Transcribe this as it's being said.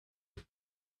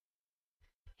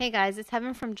Hey guys, it's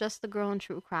Heaven from Just the Girl in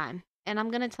True Crime, and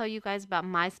I'm going to tell you guys about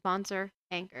my sponsor,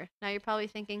 Anchor. Now you're probably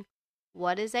thinking,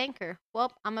 what is Anchor?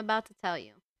 Well, I'm about to tell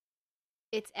you.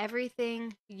 It's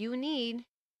everything you need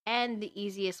and the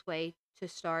easiest way to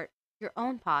start your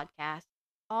own podcast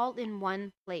all in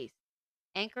one place.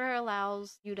 Anchor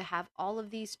allows you to have all of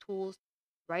these tools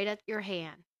right at your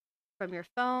hand from your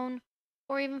phone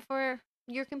or even for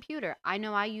your computer. I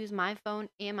know I use my phone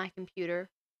and my computer.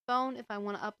 Phone if I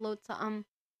want to upload something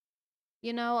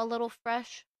a little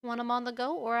fresh when I'm on the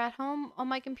go or at home on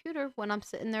my computer when I'm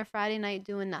sitting there Friday night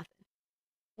doing nothing.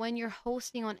 When you're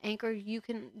hosting on Anchor, you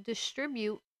can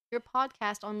distribute your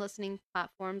podcast on listening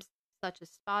platforms such as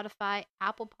Spotify,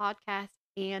 Apple Podcasts,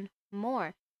 and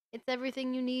more. It's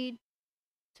everything you need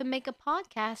to make a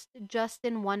podcast just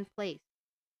in one place.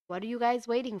 What are you guys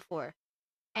waiting for?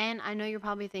 And I know you're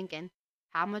probably thinking,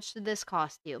 how much did this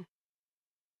cost you?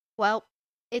 Well,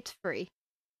 it's free.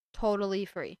 Totally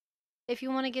free. If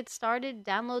you want to get started,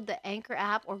 download the Anchor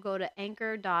app or go to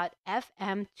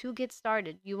anchor.fm to get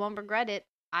started. You won't regret it.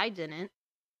 I didn't.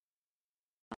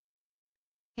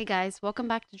 Hey guys, welcome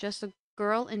back to Just a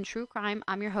Girl in True Crime.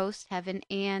 I'm your host, Heaven,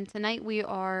 and tonight we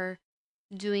are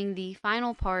doing the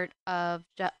final part of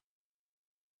the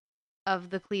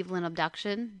Cleveland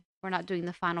abduction. We're not doing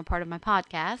the final part of my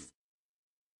podcast.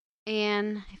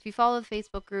 And if you follow the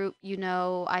Facebook group, you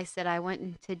know I said I went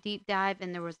into deep dive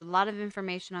and there was a lot of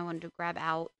information I wanted to grab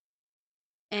out.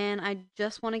 And I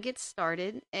just want to get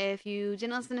started. If you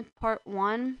didn't listen to part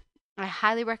one, I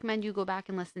highly recommend you go back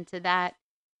and listen to that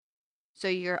so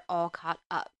you're all caught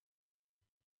up.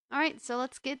 All right, so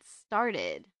let's get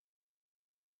started.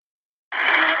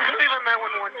 Cleveland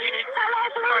 911, you need... Hello,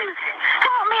 police.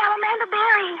 Help me, I'm Amanda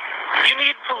Berry. You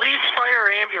need police, fire,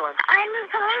 or ambulance. I need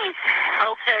police.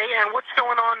 Okay, and what's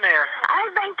going on there?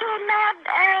 I've been kidnapped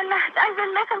and I've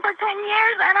been missing for 10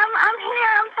 years and I'm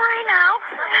here, I'm free now.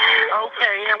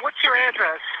 Okay, and what's your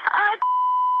address?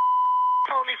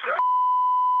 Calling me from...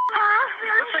 Huh?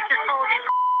 Looks like you're calling me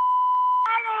from...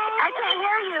 I can't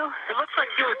hear you. It looks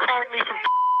like you were calling me from...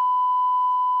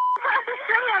 Across the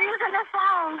street, I'm using the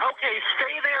phone. Okay,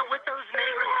 stay there with those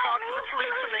neighbors. Talk to the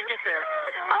police when they get there.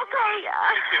 Okay.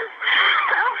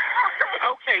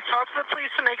 Okay, talk to the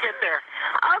police when they get there.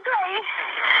 Okay.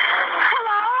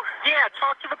 Hello? Yeah,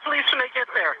 talk to the police when they get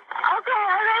there. Okay,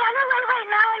 I'm on the way right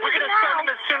now. I We're need going them to send now.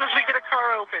 them as soon as we get a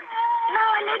car open. No,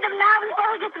 I need them now before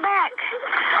he gets back.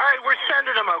 All right, we're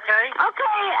sending them, okay?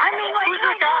 Okay, I mean, like, Who's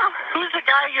the right guy? now. Who's the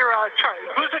guy you're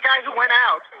who's the guy who went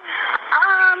out?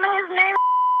 His name...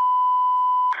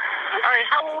 All right,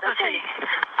 how old is he?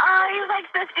 He's like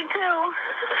 52.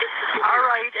 All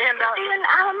right, and Steven,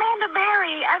 I'm Amanda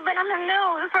Berry. I've been on the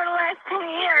news for the last 10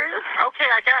 years. okay,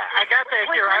 I got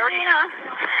that With here. I already. Regina.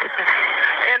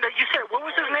 And you said what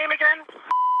was his name again?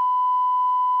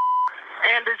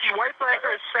 And is he white, black,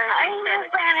 or Hispanic? I'm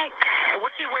Hispanic. And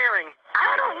what's he wearing?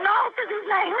 I don't know because he's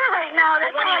not here right now.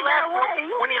 That's When why he I got left, away.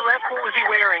 when he left, what was he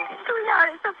wearing?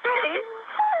 Sweetheart, it's a pity.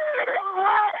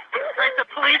 What? Right, the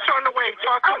police are on the way.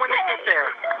 Talk to them when they get there.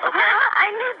 Okay.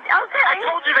 Huh? Okay. I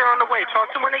told you they're on the way. Talk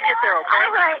to them when they get there. Okay.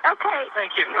 All right, okay.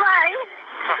 Thank you.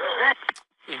 Bye.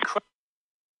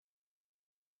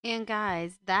 And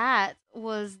guys, that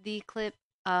was the clip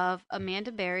of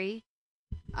Amanda Berry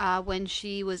when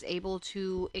she was able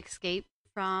to escape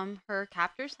from her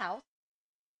captor's house.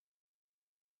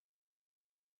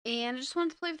 And I just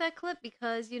wanted to play that clip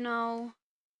because,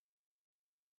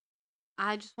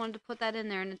 I just wanted to put that in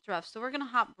there and it's rough. So we're going to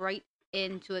hop right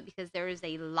into it because there is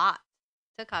a lot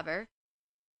to cover.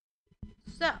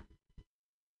 So,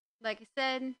 like I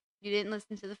said, you didn't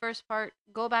listen to the first part,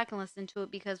 go back and listen to it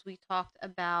because we talked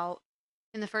about,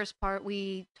 in the first part,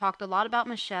 we talked a lot about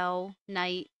Michelle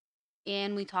Knight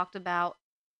and we talked about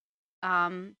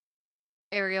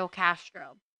Ariel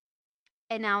Castro.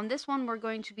 And now in this one, we're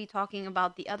going to be talking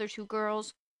about the other two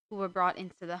girls who were brought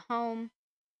into the home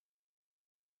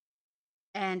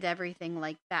and everything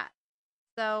like that.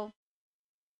 So,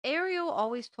 Ariel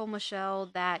always told Michelle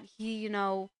that he,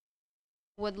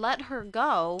 would let her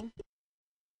go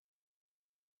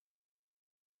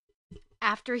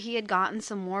after he had gotten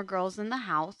some more girls in the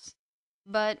house.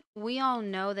 But we all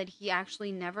know that he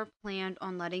actually never planned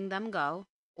on letting them go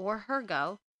or her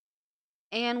go.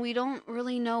 And we don't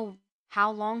really know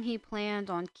how long he planned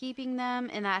on keeping them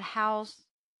in that house.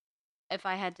 If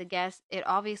I had to guess, it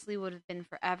obviously would have been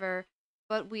forever.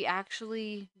 But we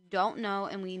actually don't know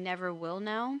and we never will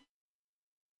know.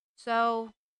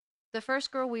 So, the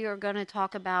first girl we are going to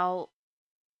talk about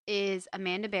is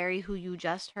Amanda Berry, who you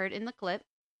just heard in the clip.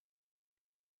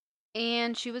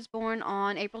 And she was born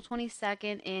on April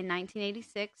 22nd in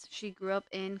 1986. She grew up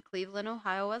in Cleveland,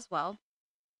 Ohio as well.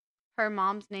 Her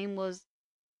mom's name was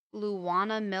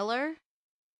Luana Miller,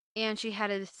 and she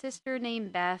had a sister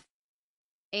named Beth,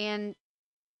 and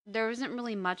there wasn't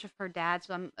really much of her dad,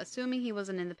 so I'm assuming he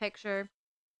wasn't in the picture.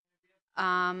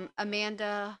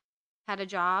 Amanda had a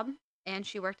job, and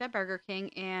she worked at Burger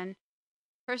King, and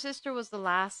her sister was the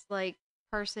last like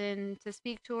person to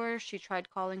speak to her. She tried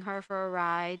calling her for a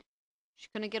ride. She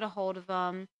couldn't get a hold of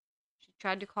him. She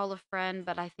tried to call a friend,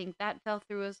 but I think that fell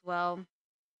through as well.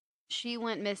 She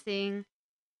went missing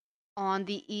on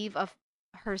the eve of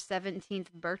her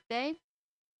 17th birthday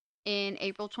in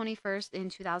April 21st in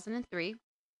 2003.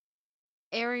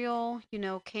 Ariel,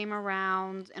 came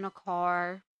around in a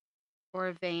car or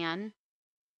a van,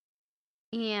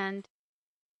 and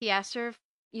he asked her if,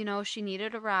 she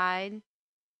needed a ride,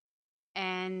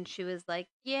 and she was like,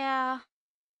 "Yeah,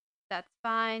 that's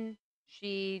fine."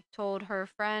 She told her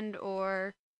friend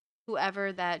or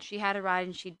whoever that she had a ride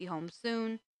and she'd be home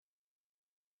soon.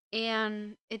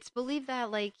 And it's believed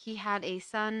that like he had a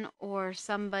son or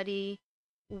somebody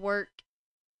work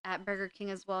at Burger King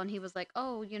as well, and he was like,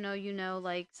 "Oh,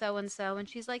 like so and so," and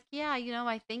she's like, "Yeah,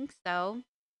 I think so."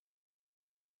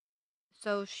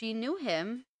 So she knew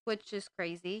him, which is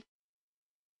crazy.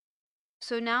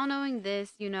 So now knowing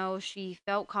this, she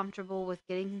felt comfortable with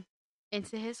getting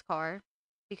into his car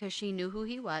because she knew who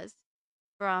he was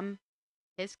from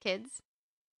his kids.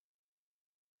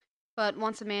 But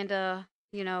once Amanda,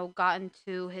 got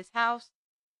into his house,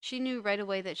 she knew right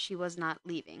away that she was not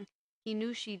leaving. He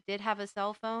knew she did have a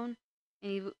cell phone,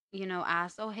 and he,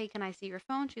 asked, "Oh, hey, can I see your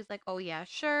phone?" She's like, "Oh, yeah,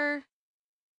 sure."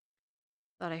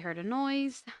 Thought I heard a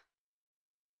noise.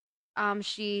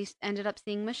 She ended up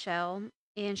seeing Michelle,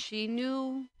 and she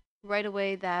knew right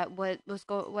away that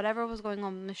whatever was going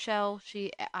on with Michelle,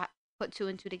 she put two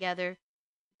and two together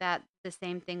that the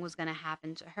same thing was going to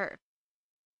happen to her.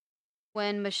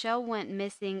 When Michelle went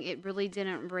missing, it really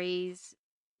didn't raise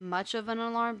much of an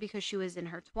alarm because she was in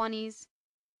her 20s,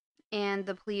 and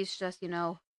the police just,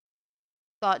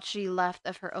 thought she left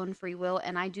of her own free will,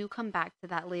 and I do come back to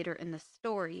that later in the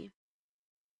story.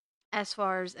 As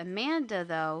far as Amanda,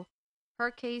 though,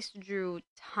 her case drew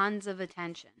tons of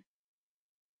attention.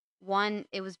 One,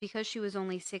 it was because she was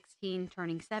only 16,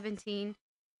 turning 17.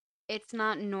 It's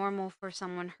not normal for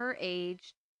someone her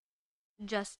age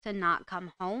just to not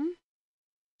come home.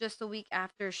 Just a week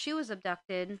after she was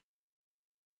abducted,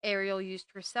 Ariel used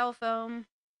her cell phone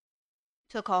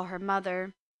to call her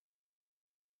mother.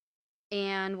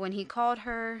 And when he called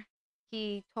her,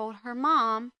 he told her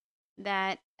mom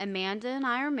that Amanda and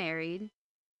I are married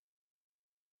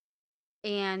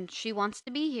and she wants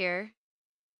to be here,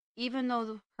 even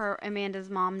though Amanda's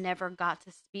mom never got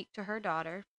to speak to her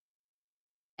daughter.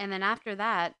 And then after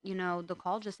that, the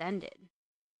call just ended.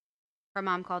 Her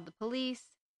mom called the police.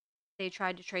 They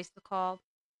tried to trace the call,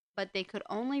 but they could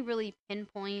only really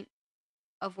pinpoint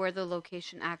of where the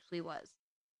location actually was.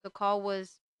 The call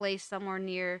was placed somewhere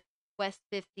near West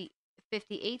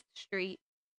 58th Street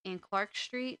and Clark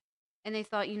Street, and they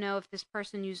thought, if this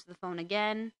person used the phone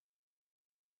again,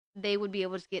 they would be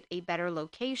able to get a better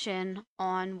location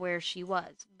on where she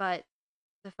was. But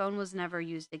the phone was never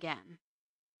used again,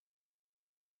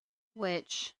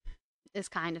 which is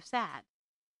kind of sad.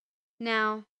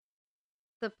 Now,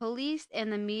 the police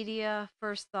and the media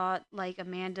first thought, like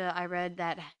Amanda, I read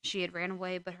that she had ran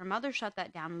away, but her mother shut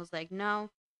that down and was like, "No,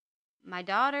 my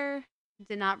daughter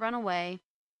did not run away.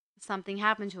 Something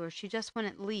happened to her. She just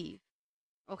wouldn't leave."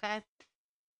 Okay?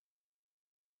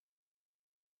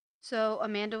 So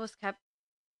Amanda was kept,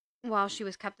 while she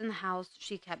was kept in the house,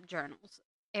 she kept journals.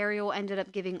 Ariel ended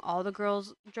up giving all the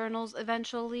girls journals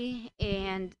eventually,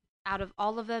 and out of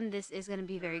all of them, this is going to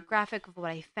be very graphic of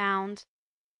what I found.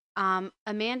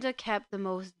 Amanda kept the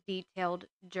most detailed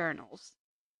journals.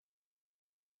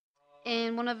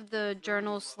 In one of the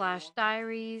journals slash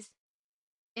diaries,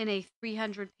 in a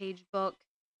 300-page book,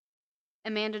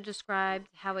 Amanda described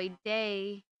how a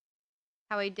day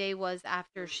was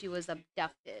after she was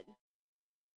abducted.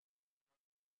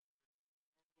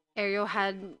 Ariel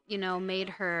had, made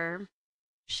her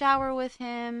shower with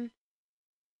him,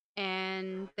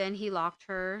 and then he locked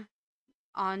her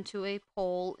onto a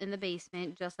pole in the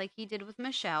basement, just like he did with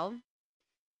Michelle.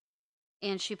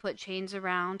 And she put chains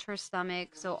around her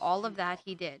stomach. So all of that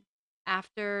he did.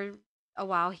 After a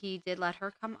while, he did let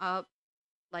her come up,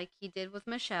 like he did with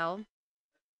Michelle.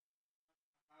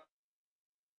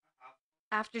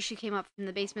 After she came up from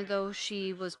the basement, though,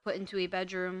 she was put into a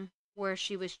bedroom where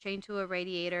she was chained to a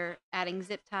radiator, adding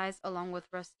zip ties along with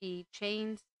rusty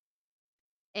chains.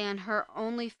 And her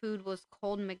only food was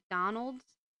cold McDonald's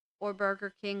or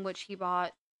Burger King, which he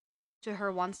bought to her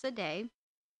once a day.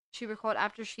 She recalled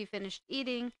after she finished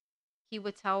eating, he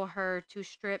would tell her to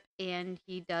strip and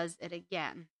he does it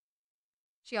again.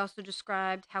 She also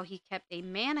described how he kept a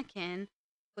mannequin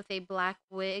with a black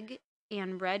wig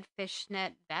and red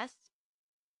fishnet vest.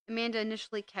 Amanda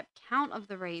initially kept count of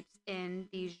the rapes in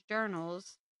these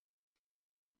journals,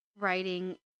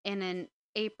 writing in an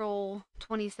April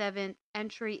 27th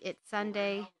entry, "It's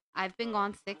Sunday. I've been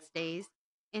gone 6 days,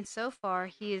 and so far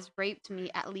he has raped me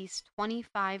at least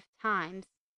 25 times."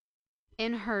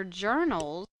 In her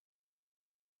journals,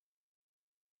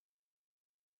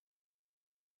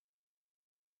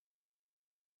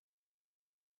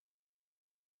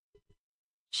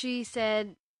 she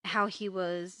said how he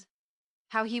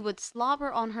would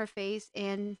slobber on her face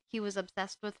and he was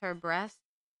obsessed with her breasts,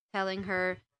 telling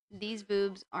her, "These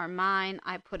boobs are mine.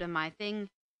 I put in my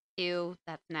thing. Ew,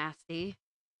 that's nasty."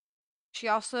 She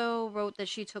also wrote that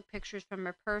she took pictures from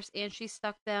her purse and she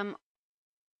stuck them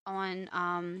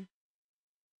on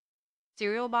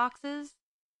cereal boxes.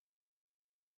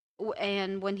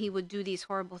 And when he would do these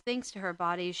horrible things to her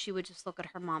body, she would just look at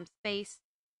her mom's face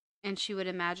and she would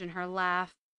imagine her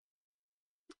laugh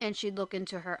and she'd look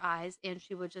into her eyes and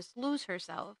she would just lose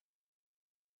herself.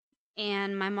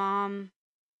 And my mom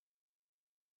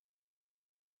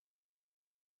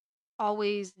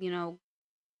always,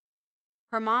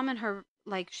 her mom and her,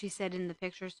 like she said in the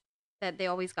pictures, that they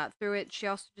always got through it. She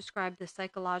also described the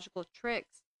psychological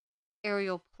tricks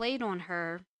Ariel played on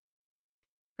her,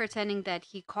 pretending that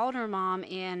he called her mom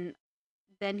and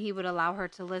then he would allow her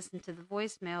to listen to the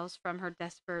voicemails from her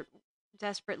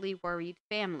desperately worried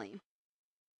family.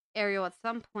 Ariel at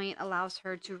some point allows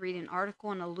her to read an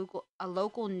article in a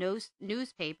local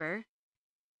newspaper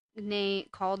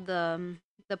called the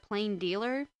Plain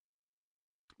Dealer,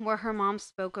 where her mom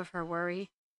spoke of her worry.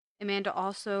 Amanda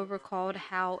also recalled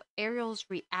how Ariel's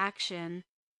reaction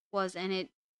was, and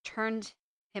it turned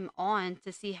him on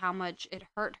to see how much it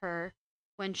hurt her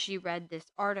when she read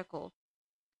this article.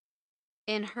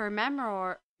 In her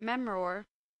memoir,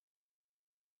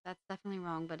 that's definitely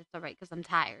wrong, but it's all right because I'm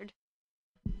tired.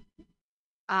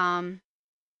 Um,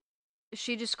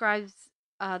 she describes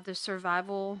the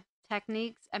survival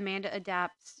techniques Amanda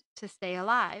adapts to stay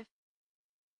alive.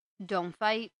 Don't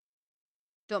fight.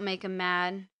 Don't make him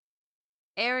mad.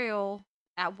 Ariel,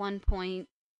 at one point,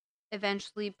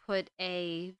 eventually put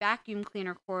a vacuum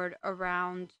cleaner cord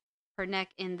around her neck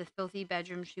in the filthy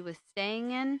bedroom she was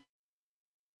staying in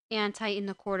and tightened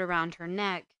the cord around her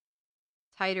neck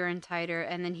tighter and tighter.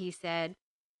 And then he said,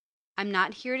 "I'm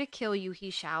not here to kill you," he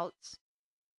shouts.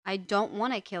 "I don't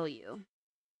want to kill you.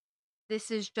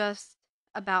 This is just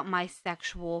about my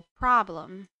sexual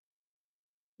problem."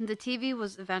 The TV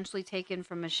was eventually taken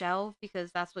from Michelle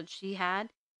because that's what she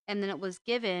had, and then it was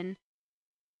given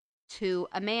to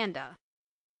Amanda.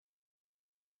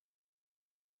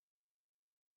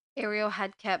 Ariel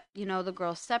had kept, the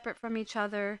girls separate from each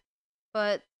other,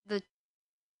 but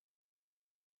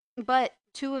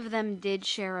two of them did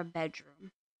share a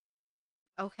bedroom.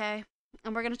 Okay?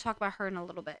 And we're going to talk about her in a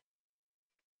little bit.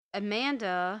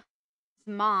 Amanda's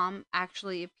mom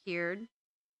actually appeared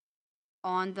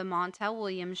on the Montel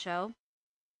Williams show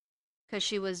because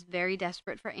she was very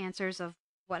desperate for answers of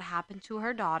what happened to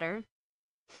her daughter.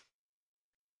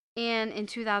 And in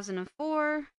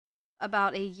 2004,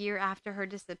 about a year after her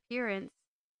disappearance,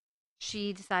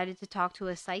 she decided to talk to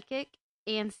a psychic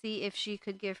and see if she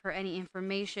could give her any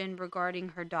information regarding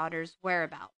her daughter's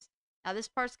whereabouts. Now, this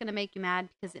part's going to make you mad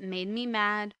because it made me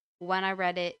mad when I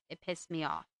read it. It pissed me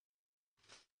off.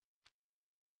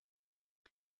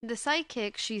 The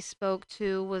psychic she spoke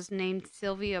to was named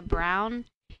Sylvia Brown,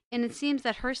 and it seems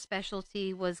that her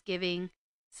specialty was giving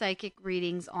psychic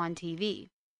readings on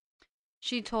TV.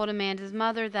 She told Amanda's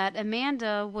mother that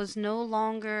Amanda was no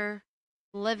longer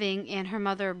living, and her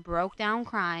mother broke down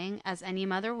crying, as any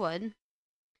mother would,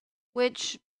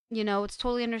 which, it's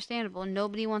totally understandable.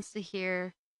 Nobody wants to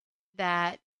hear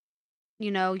that,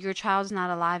 your child's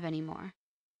not alive anymore.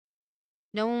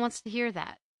 No one wants to hear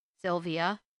that,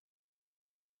 Sylvia.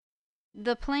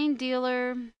 The Plain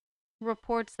Dealer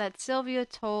reports that Sylvia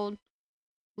told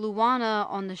Luana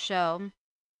on the show,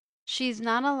 "She's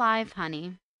not alive,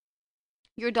 honey.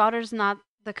 Your daughter's not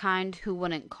the kind who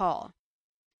wouldn't call."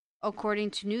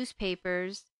 According to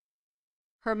newspapers,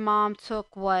 her mom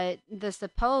took what the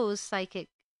supposed psychic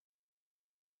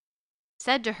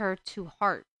said to her to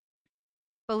heart,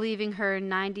 believing her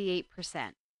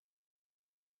 98%.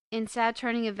 In sad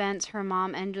turning events, her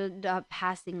mom ended up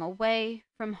passing away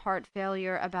from heart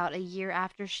failure about a year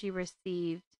after she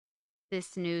received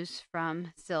this news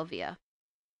from Sylvia.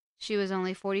 She was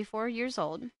only 44 years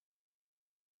old,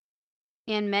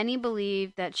 and many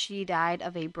believe that she died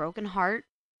of a broken heart.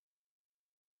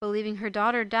 Believing her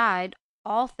daughter died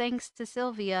All thanks to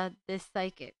Sylvia, this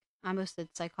psychic. I almost said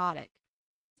psychotic.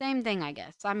 Same thing, I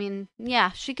guess. I mean,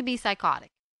 yeah, she could be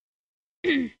psychotic.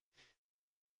 And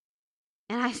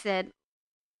I said,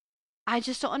 I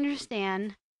just don't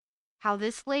understand how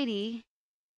this lady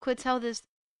could tell this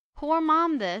poor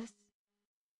mom this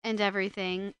and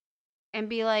everything and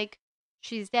be like,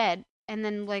 she's dead. And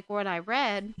then, like, when I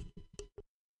read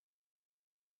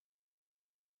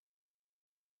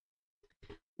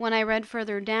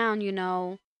further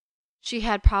down, she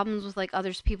had problems with like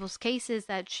other people's cases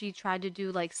that she tried to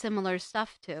do like similar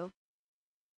stuff to.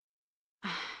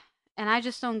 And I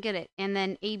just don't get it. And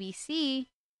then ABC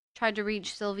tried to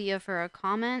reach Sylvia for a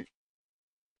comment,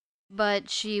 but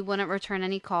she wouldn't return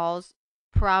any calls,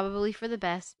 probably for the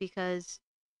best because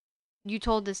you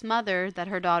told this mother that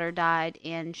her daughter died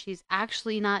and she's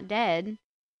actually not dead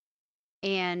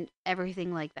and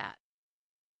everything like that.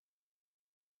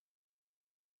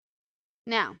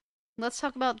 Now, let's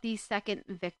talk about the second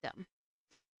victim,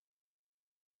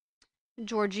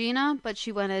 Georgina, but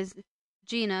she went as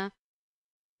Gina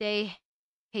de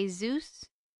Jesus.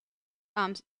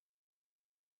 Um,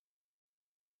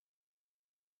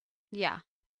 yeah,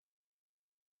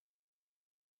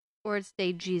 or it's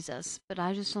de Jesus, but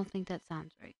I just don't think that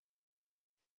sounds right.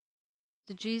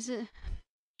 The Jesus,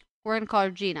 we're gonna call her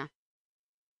Gina.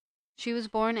 She was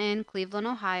born in Cleveland,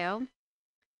 Ohio,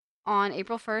 on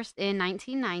April 1st in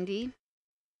 1990.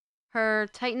 Her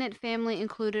tight knit family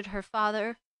included her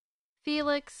father,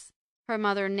 Felix, her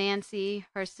mother, Nancy,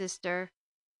 her sister,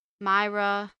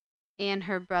 Myra, and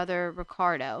her brother,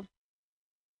 Ricardo.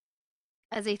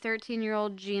 As a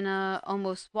 13-year-old, Gina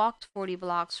almost walked 40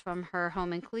 blocks from her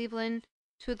home in Cleveland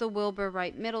to the Wilbur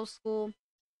Wright Middle School,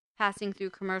 passing through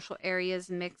commercial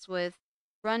areas mixed with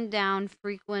rundown,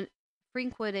 frequented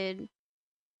frequently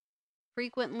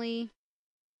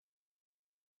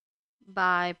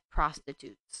by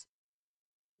prostitutes.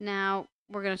 Now,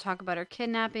 we're going to talk about her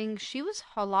kidnapping. She was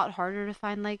a lot harder to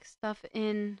find like stuff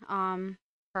in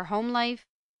her home life.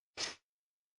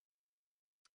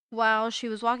 While she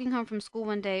was walking home from school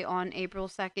one day on April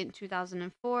 2nd,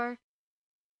 2004,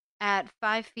 at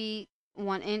 5 feet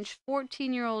 1 inch,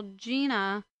 14-year-old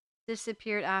Gina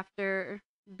disappeared after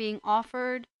being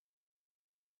offered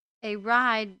a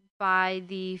ride by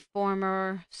the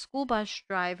former school bus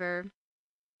driver,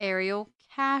 Ariel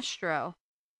Castro.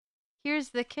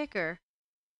 Here's the kicker.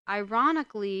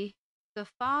 Ironically, the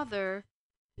father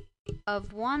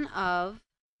of one of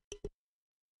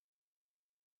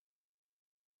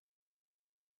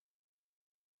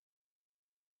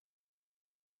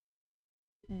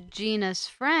Gina's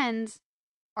friends,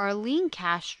 Arlene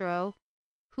Castro,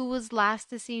 who was last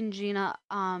to seen Gina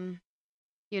alive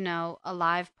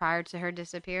prior to her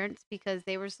disappearance because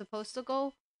they were supposed to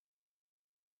go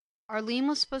Arlene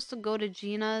was supposed to go to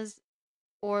Gina's,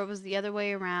 or it was the other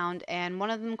way around, and one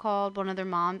of them called one of their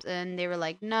moms and they were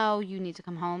like, "No, you need to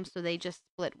come home." So they just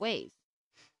split ways.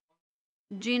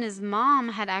 Gina's mom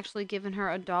had actually given her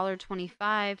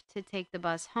 $1.25 to take the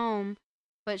bus home,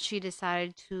 but she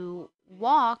decided to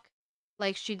walk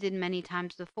like she did many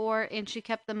times before, and she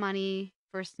kept the money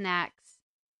for snacks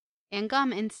and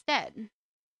gum instead.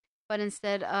 But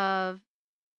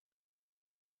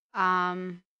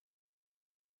um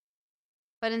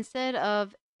instead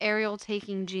of Ariel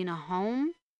taking Gina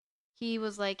home, he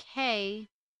was like, "Hey,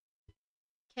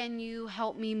 can you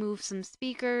help me move some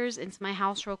speakers into my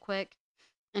house real quick?"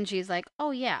 And she's like,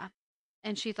 "Oh yeah."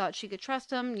 And she thought she could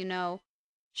trust him,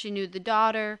 she knew the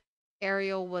daughter.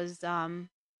 Ariel was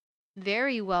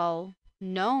very well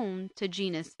known to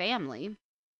Gina's family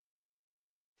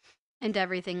and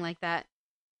everything like that.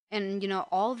 And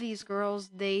all these girls,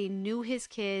 they knew his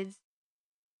kids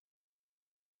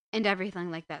and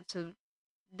everything like that. So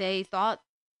they thought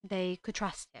they could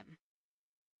trust him.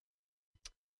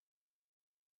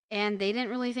 And they didn't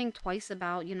really think twice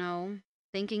about,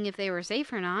 thinking if they were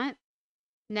safe or not.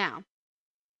 Now,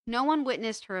 no one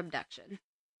witnessed her abduction,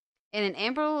 and an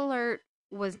Amber Alert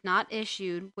was not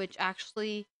issued, which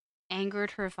actually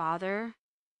angered her father.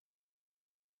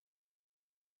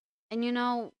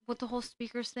 And with the whole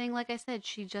speakers thing, like I said,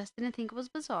 she just didn't think it was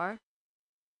bizarre.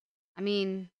 I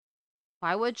mean,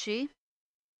 why would she?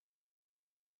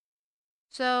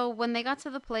 So when they got to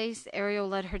the place, Ariel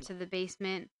led her to the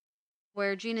basement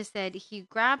where Gina said he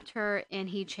grabbed her and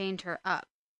he chained her up.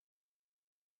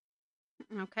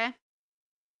 Okay?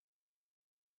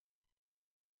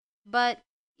 But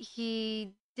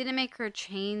he didn't make her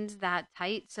chains that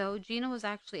tight, so Gina was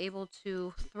actually able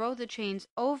to throw the chains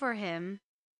over him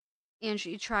and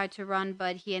she tried to run,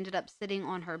 but he ended up sitting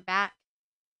on her back.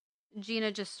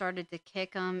 Gina just started to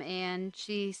kick him, and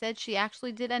she said she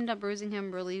actually did end up bruising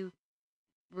him really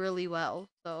really well,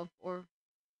 so or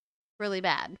really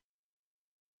bad.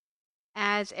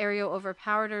 As Ariel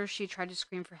overpowered her, she tried to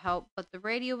scream for help, but the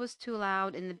radio was too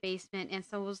loud in the basement, and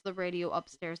so was the radio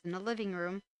upstairs in the living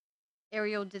room.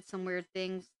 Ariel did some weird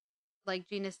things. Like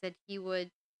Gina said, he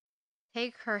would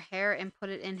take her hair and put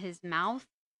it in his mouth.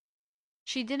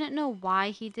 She didn't know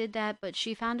why he did that, but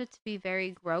she found it to be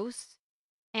very gross.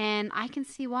 And I can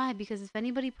see why, because if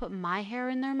anybody put my hair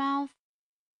in their mouth,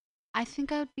 I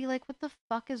think I would be like, what the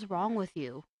fuck is wrong with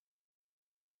you?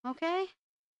 Okay?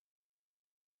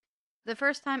 The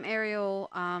first time Ariel,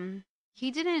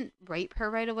 he didn't rape her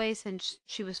right away since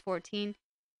she was 14.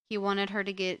 He wanted her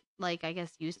to get, like, I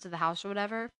guess, used to the house or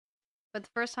whatever. But the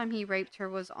first time he raped her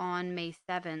was on May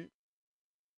 7th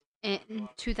in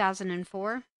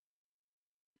 2004.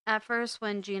 At first,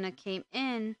 when Gina came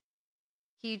in,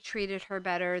 he treated her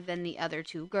better than the other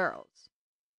two girls.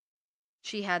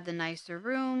 She had the nicer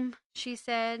room, she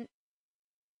said.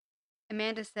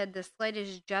 Amanda said the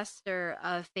slightest gesture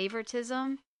of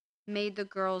favoritism made the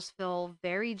girls feel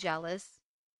very jealous.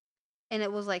 And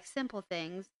it was like simple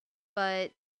things.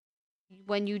 But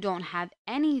when you don't have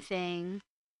anything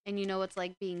and you know it's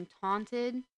like being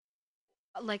taunted,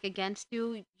 like against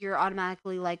you, you're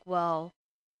automatically like, well,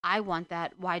 I want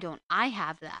that. Why don't I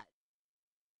have that?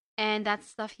 And that's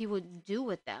stuff he would do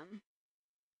with them.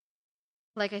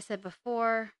 Like I said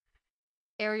before,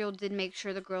 Ariel did make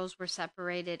sure the girls were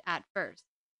separated at first.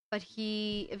 But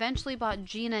he eventually brought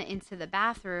Gina into the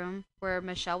bathroom where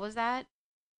Michelle was at,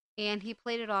 and he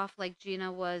played it off like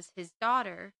Gina was his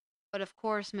daughter. But of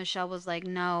course, Michelle was like,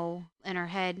 no, in her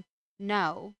head,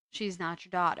 no, she's not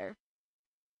your daughter.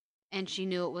 And she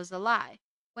knew it was a lie.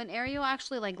 When Ariel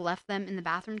actually like left them in the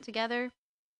bathroom together,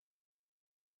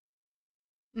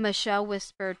 Michelle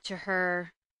whispered to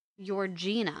her, "You're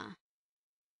Gina."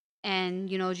 And,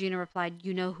 Gina replied,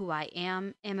 "You know who I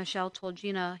am." And Michelle told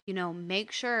Gina,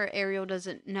 make sure Ariel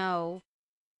doesn't know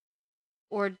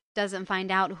or doesn't find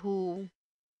out who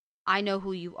I know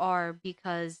who you are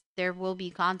because there will be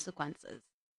consequences.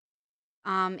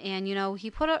 And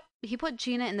he put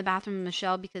Gina in the bathroom with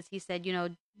Michelle because he said,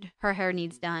 her hair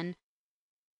needs done,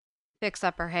 fix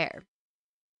up her hair.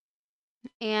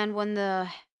 And when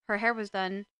her hair was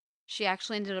done, she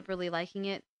actually ended up really liking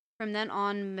it. From then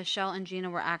on, Michelle and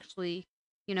Gina were actually,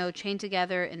 chained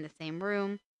together in the same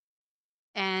room,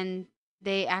 and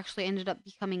they actually ended up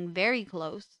becoming very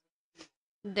close.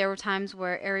 There were times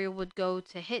where Ariel would go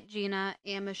to hit Gina,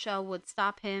 and Michelle would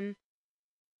stop him,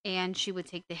 and she would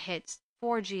take the hits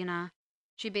for Gina.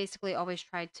 She basically always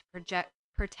tried to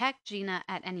protect Gina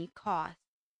at any cost.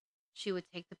 She would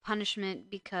take the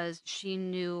punishment because she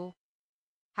knew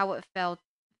how it felt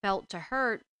to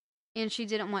hurt, and she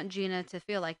didn't want Gina to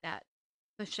feel like that.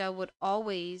 Michelle would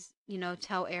always,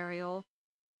 tell Ariel,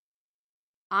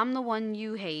 "I'm the one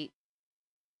you hate,"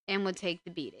 and would take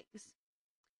the beatings.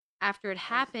 After it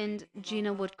happened,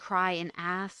 Gina would cry and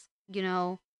ask,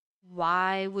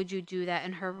 "Why would you do that?"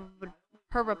 And her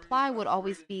reply would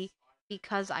always be,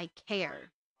 "Because I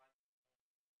care."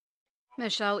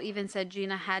 Michelle even said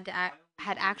Gina had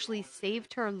actually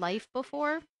saved her life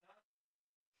before.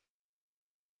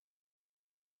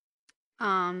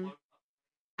 Um,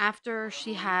 after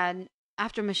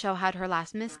Michelle had her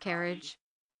last miscarriage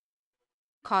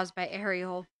caused by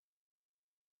Ariel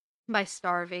by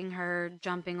starving her,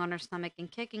 jumping on her stomach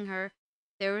and kicking her,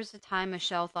 there was a time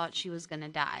Michelle thought she was going to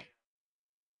die.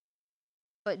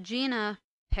 But Gina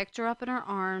picked her up in her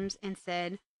arms and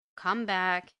said, "Come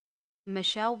back."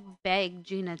 Michelle begged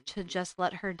Gina to just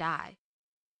let her die,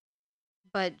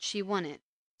 but she wouldn't.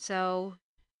 So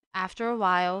after a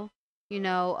while,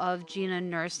 of Gina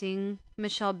nursing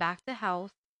Michelle back to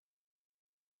health,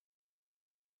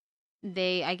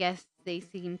 I guess they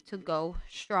seemed to go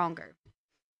stronger.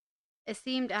 It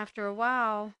seemed after a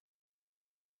while,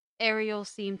 Ariel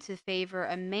seemed to favor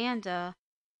Amanda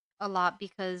a lot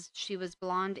because she was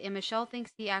blonde, and Michelle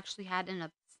thinks he actually had an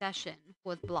obsession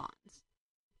with blondes.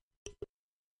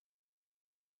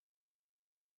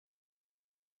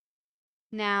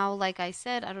 Now, like I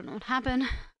said, I don't know what happened.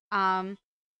 Um,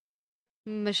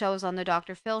 Michelle was on the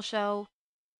Dr. Phil show,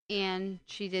 and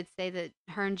she did say that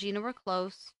her and Gina were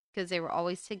close because they were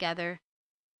always together.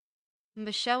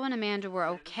 Michelle and Amanda were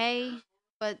okay,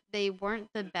 but they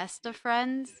weren't the best of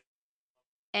friends.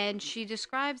 And she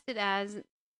describes it as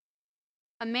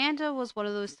Amanda was one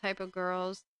of those type of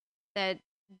girls that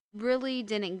really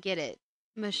didn't get it,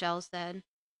 Michelle said.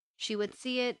 She would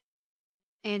see it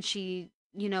and she,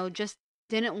 just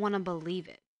didn't want to believe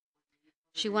it.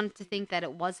 She wanted to think that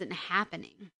it wasn't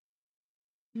happening.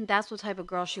 That's what type of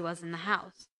girl she was in the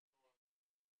house.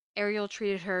 Ariel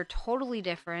treated her totally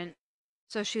different.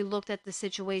 So she looked at the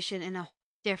situation in a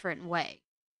different way.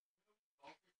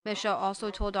 Michelle also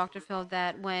told Dr. Phil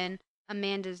that when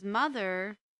Amanda's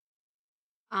mother,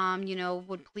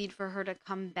 would plead for her to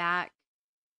come back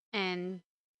and,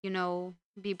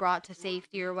 be brought to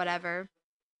safety or whatever,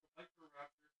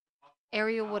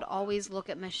 Ariel would always look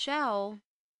at Michelle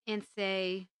and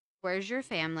say, "Where's your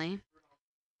family?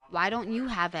 Why don't you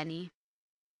have any?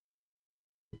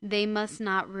 They must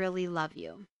not really love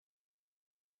you."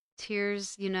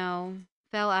 Tears,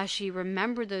 fell as she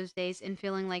remembered those days and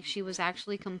feeling like she was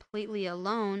actually completely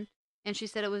alone. And she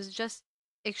said it was just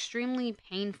extremely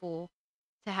painful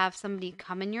to have somebody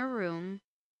come in your room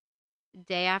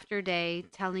day after day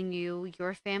telling you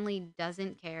your family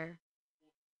doesn't care.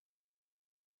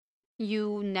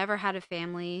 You never had a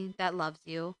family that loves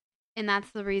you. And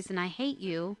that's the reason I hate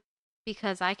you,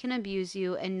 because I can abuse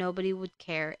you and nobody would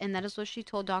care. And that is what she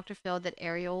told Dr. Phil that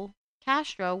Ariel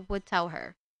Castro would tell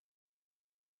her.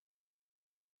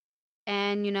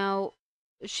 And,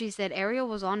 she said Ariel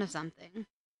was onto something.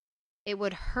 It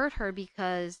would hurt her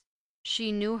because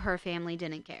she knew her family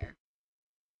didn't care.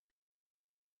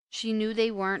 She knew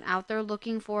they weren't out there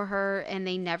looking for her, and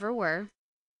they never were.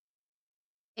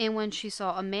 And when she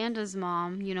saw Amanda's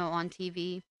mom, on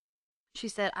TV, she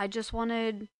said, "I just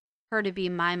wanted her to be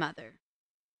my mother.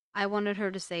 I wanted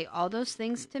her to say all those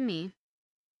things to me."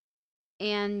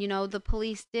 And, the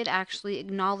police did actually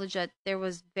acknowledge that there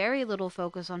was very little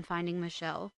focus on finding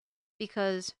Michelle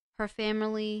because her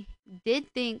family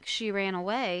did think she ran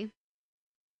away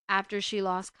after she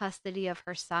lost custody of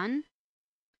her son.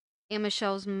 And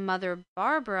Michelle's mother,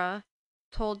 Barbara,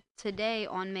 told Today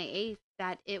on May 8th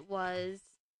that it was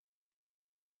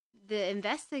the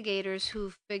investigators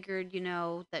who figured,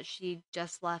 that she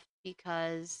just left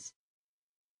because,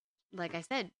 like I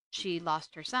said, she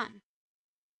lost her son.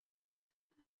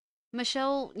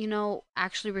 Michelle,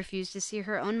 actually refused to see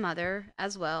her own mother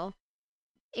as well.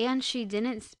 And she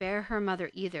didn't spare her mother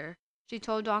either. She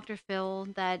told Dr. Phil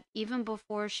that even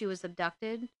before she was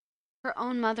abducted, her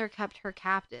own mother kept her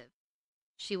captive.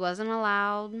 She wasn't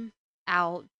allowed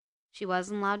out. She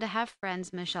wasn't allowed to have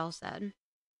friends, Michelle said.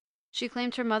 She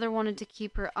claimed her mother wanted to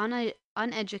keep her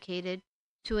uneducated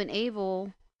to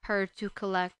enable her to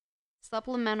collect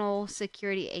supplemental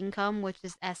security income, which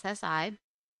is SSI.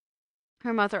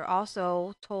 Her mother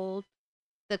also told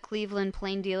the Cleveland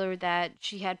Plain Dealer that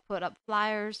she had put up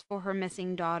flyers for her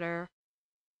missing daughter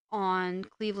on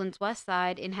Cleveland's west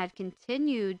side and had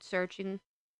continued searching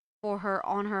for her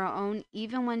on her own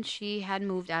even when she had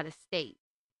moved out of state.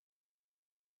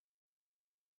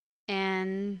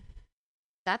 And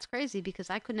that's crazy because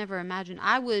I could never imagine.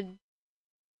 I would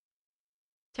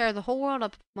tear the whole world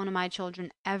up if one of my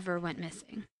children ever went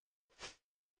missing.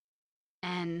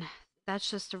 And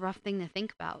that's just a rough thing to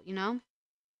think about.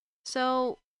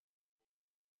 So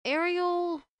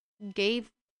Ariel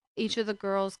gave each of the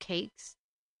girls cakes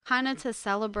kind of to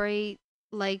celebrate,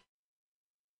 like,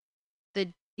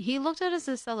 he looked at it as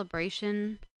a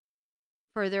celebration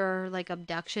for their like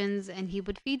abductions, and he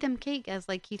would feed them cake as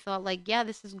like he thought like, yeah,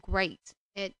 this is great.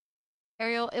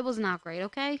 Ariel, it was not great,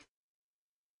 okay?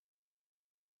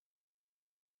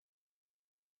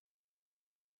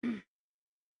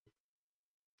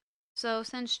 So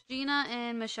since Gina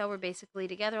and Michelle were basically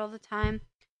together all the time,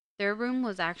 their room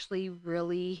was actually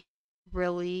really,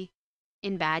 really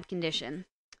in bad condition.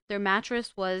 Their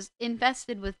mattress was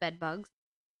infested with bed bugs,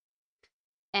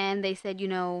 and they said,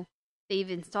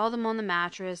 they've installed them on the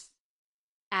mattress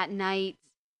at night.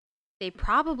 They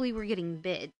probably were getting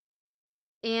bit.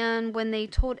 And when they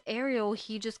told Ariel,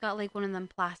 he just got like one of them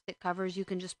plastic covers you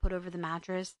can just put over the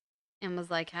mattress and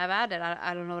was like, have at it.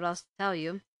 I don't know what else to tell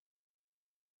you.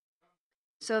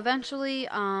 So eventually,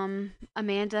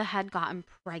 Amanda had gotten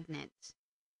pregnant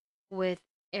with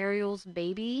Ariel's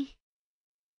baby,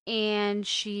 and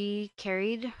she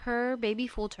carried her baby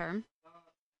full term.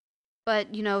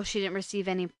 But, she didn't receive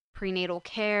any prenatal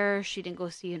care. She didn't go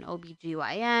see an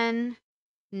OBGYN.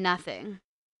 Nothing.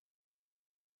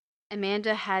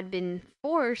 Amanda had been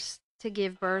forced to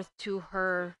give birth to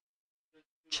her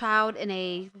child in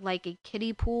a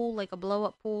kiddie pool, like a blow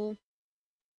up pool.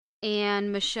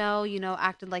 And Michelle,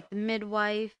 acted like the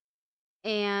midwife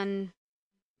and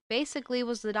basically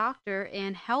was the doctor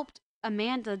and helped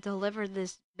Amanda deliver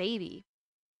this baby.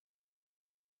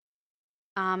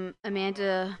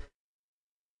 Amanda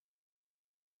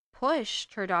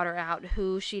pushed her daughter out,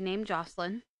 who she named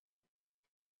Jocelyn.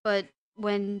 But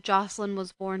when Jocelyn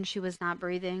was born, she was not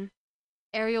breathing.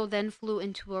 Ariel then flew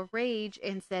into a rage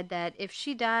and said that if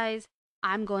she dies,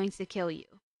 I'm going to kill you.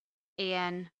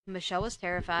 And Michelle was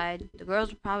terrified. The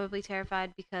girls were probably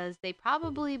terrified because they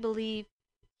probably believed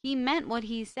he meant what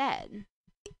he said.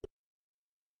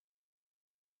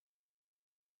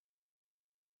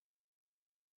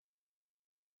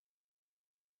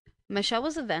 Michelle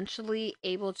was eventually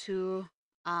able to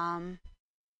um,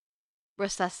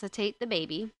 resuscitate the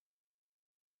baby,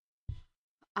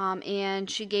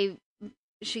 and she gave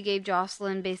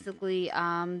Jocelyn basically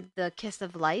the kiss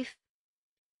of life.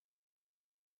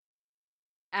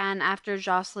 And after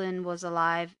Jocelyn was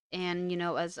alive and,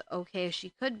 as okay as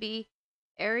she could be,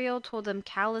 Ariel told them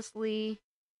callously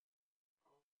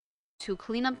to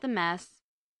clean up the mess.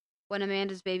 When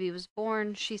Amanda's baby was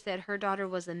born, she said her daughter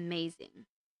was amazing.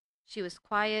 She was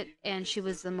quiet and she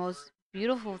was the most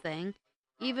beautiful thing,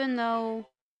 even though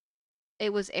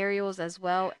it was Ariel's as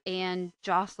well, and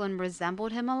Jocelyn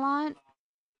resembled him a lot.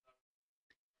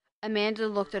 Amanda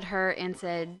looked at her and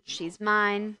said, "She's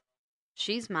mine.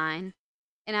 She's mine."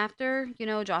 And after,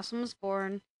 Jocelyn was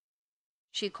born,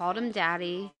 she called him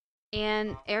daddy.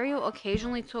 And Ariel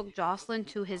occasionally took Jocelyn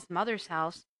to his mother's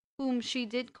house, whom she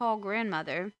did call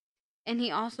grandmother. And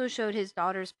he also showed his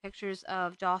daughters pictures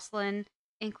of Jocelyn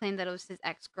and claimed that it was his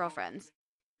ex girlfriend's.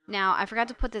 Now, I forgot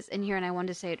to put this in here and I wanted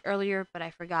to say it earlier, but I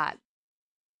forgot.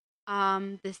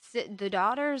 The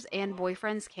daughters and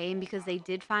boyfriends came because they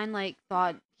did find,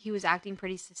 thought he was acting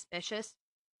pretty suspicious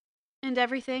and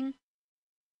everything.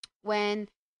 When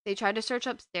they tried to search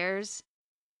upstairs,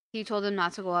 he told them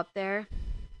not to go up there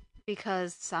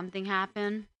because something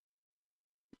happened.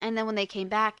 And then when they came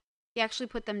back, he actually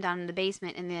put them down in the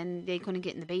basement, and then they couldn't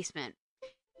get in the basement.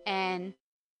 And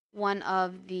one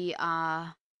of the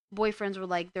boyfriends were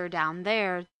like, "They're down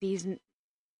there."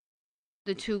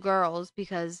 The two girls,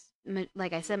 because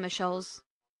like I said, Michelle's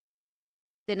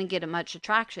didn't get much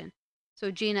attraction.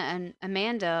 So Gina and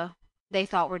Amanda, they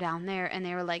thought were down there, and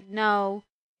they were like, "No,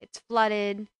 it's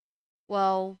flooded."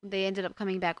 Well, they ended up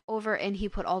coming back over, and he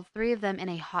put all three of them in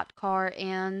a hot car,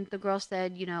 and the girl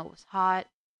said, it was hot,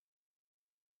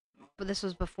 but this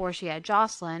was before she had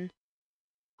Jocelyn.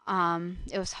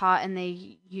 It was hot, and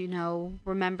they,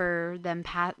 remember them,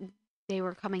 they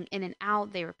were coming in and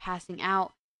out, they were passing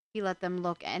out. He let them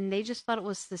look, and they just thought it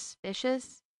was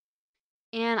suspicious.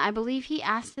 And I believe he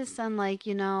asked his son,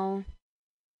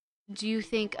 do you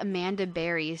think Amanda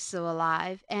Berry is still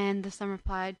alive? And the son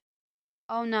replied,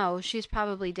 "Oh no, she's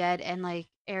probably dead." And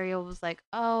Ariel was like,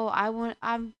 "Oh, I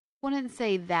wouldn't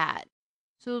say that."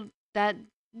 So that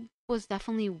was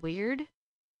definitely weird.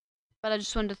 But I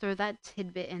just wanted to throw that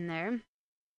tidbit in there.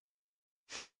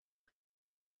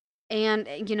 And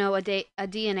a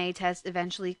DNA test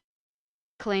eventually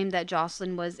claimed that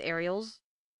Jocelyn was Ariel's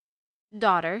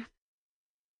daughter.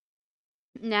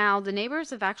 Now, the neighbors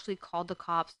have actually called the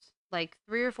cops like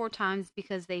 3 or 4 times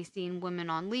because they seen women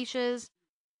on leashes,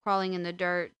 crawling in the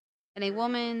dirt, and a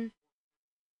woman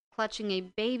clutching a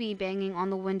baby banging on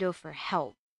the window for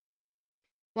help.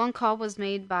 One call was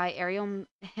made by Ariel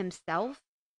himself,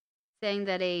 saying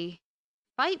that a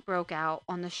fight broke out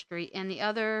on the street, and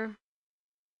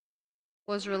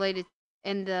was related,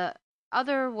 the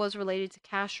other was related to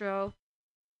Castro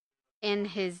and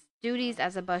his duties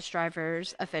as a bus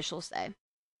driver's officials say.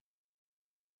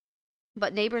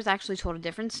 But neighbors actually told a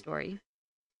different story.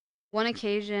 One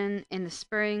occasion in the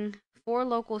spring, 4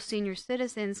 local senior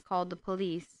citizens called the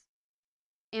police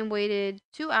and waited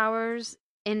 2 hours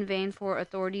in vain for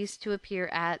authorities to appear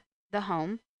at the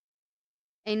home.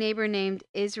 A neighbor named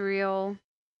Israel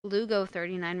Lugo,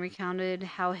 39, recounted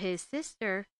how his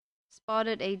sister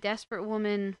spotted a desperate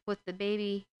woman with the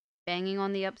baby banging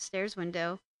on the upstairs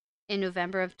window in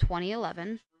November of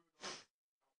 2011.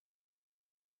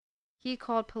 He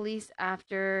called police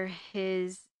after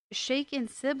his shaken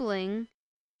sibling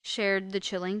shared the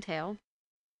chilling tale.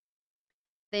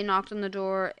 They knocked on the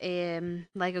door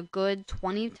like a good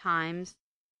 20 times.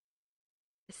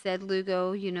 Said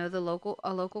Lugo,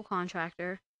 a local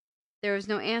contractor. There was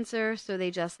no answer, so they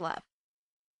just left.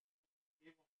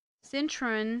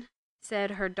 Cintron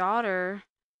said her daughter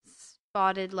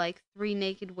spotted like 3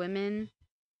 naked women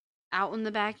out in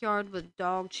the backyard with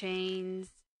dog chains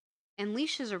and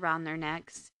leashes around their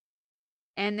necks,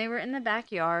 and they were in the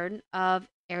backyard of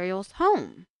Ariel's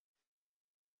home.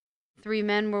 3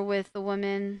 men were with the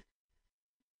woman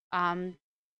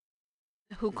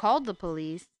who called the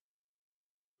police,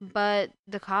 but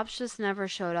the cops just never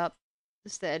showed up,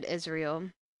 said Israel.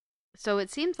 So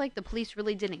it seems like the police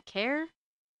really didn't care,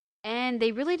 and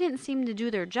they really didn't seem to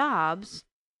do their jobs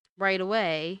right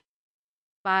away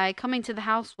by coming to the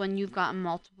house when you've gotten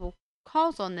multiple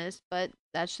calls on this, but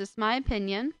that's just my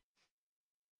opinion.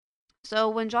 So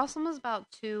when Jocelyn was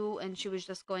about 2 and she was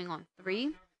just going on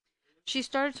 3, she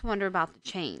started to wonder about the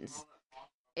chains.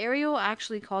 Ariel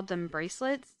actually called them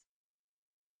bracelets.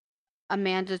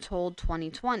 Amanda told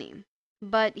 2020.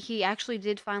 But he actually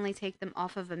did finally take them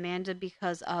off of Amanda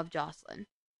because of Jocelyn.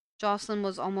 Jocelyn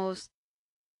was almost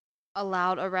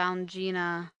allowed around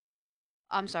Gina.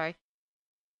 I'm sorry.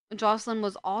 Jocelyn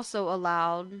was also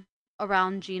allowed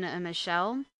around Gina and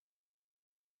Michelle,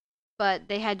 but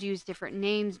they had used different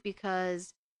names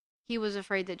because he was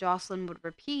afraid that Jocelyn would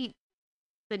repeat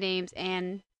the names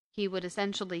and he would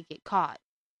essentially get caught.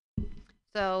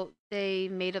 So they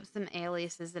made up some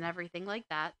aliases and everything like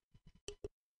that.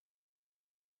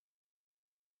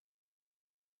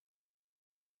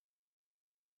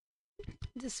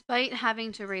 Despite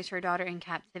having to raise her daughter in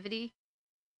captivity,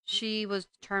 she was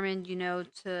determined,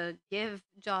 to give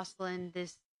Jocelyn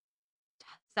this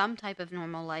some type of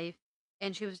normal life,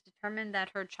 and she was determined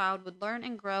that her child would learn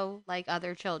and grow like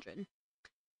other children.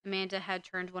 Amanda had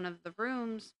turned one of the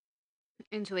rooms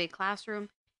into a classroom,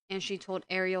 and she told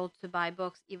Ariel to buy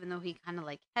books, even though he kind of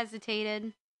like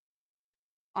hesitated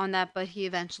on that, but he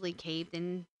eventually caved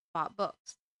and bought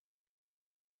books.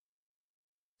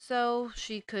 So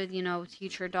she could,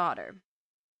 teach her daughter.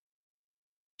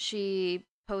 She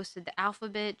posted the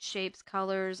alphabet, shapes,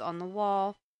 colors on the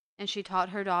wall, and she taught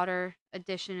her daughter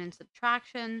addition and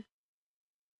subtraction.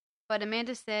 But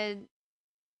Amanda said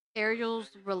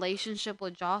Ariel's relationship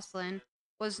with Jocelyn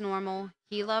was normal.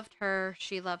 He loved her,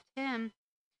 she loved him,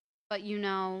 but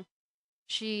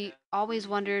she always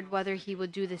wondered whether he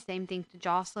would do the same thing to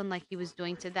Jocelyn like he was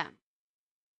doing to them.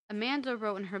 Amanda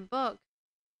wrote in her book,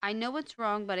 I know it's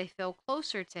wrong, but I feel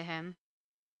closer to him.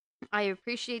 I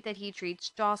appreciate that he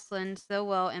treats Jocelyn so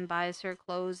well and buys her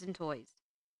clothes and toys.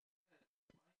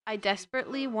 I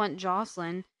desperately want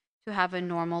Jocelyn to have a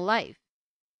normal life.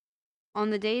 On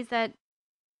the days that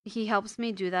he helps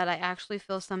me do that, I actually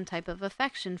feel some type of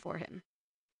affection for him.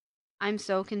 I'm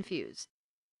so confused.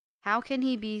 How can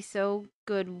he be so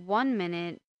good one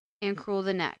minute and cruel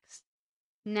the next?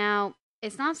 Now,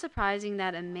 it's not surprising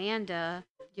that Amanda,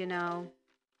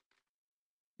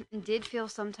 did feel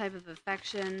some type of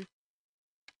affection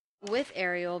with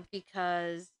Ariel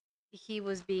because he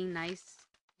was being nice,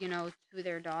 to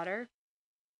their daughter.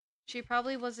 She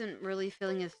probably wasn't really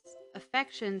feeling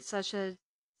affection such as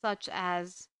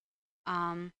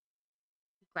um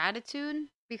gratitude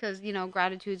because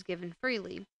gratitude's given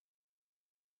freely.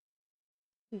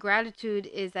 Gratitude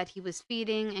is that he was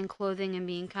feeding and clothing and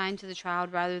being kind to the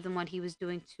child rather than what he was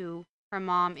doing to her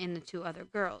mom and the two other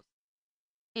girls.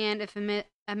 And if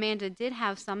Amanda did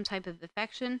have some type of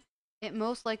affection, it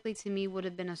most likely to me would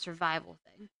have been a survival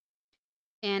thing.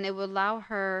 And it would allow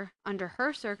her, under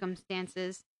her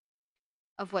circumstances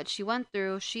of what she went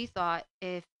through, she thought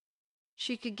if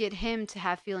she could get him to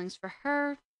have feelings for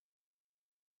her,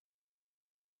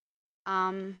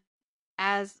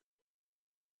 as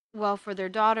well for their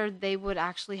daughter, they would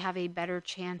actually have a better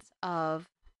chance of,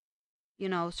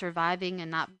 surviving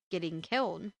and not getting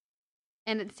killed.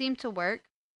 And it seemed to work.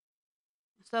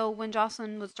 So when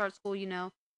Jocelyn would start school,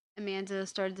 Amanda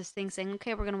started this thing saying,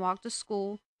 okay, we're going to walk to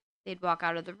school. They'd walk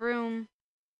out of the room.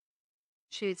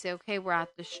 She would say, okay, we're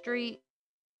at the street.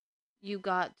 You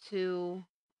got to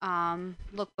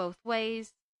look both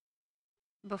ways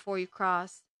before you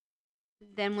cross.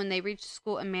 Then when they reached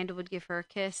school, Amanda would give her a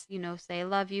kiss, say, I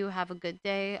love you, have a good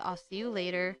day, I'll see you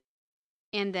later.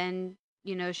 And then,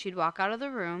 she'd walk out of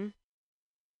the room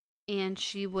and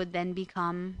she would then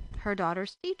become her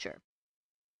daughter's teacher.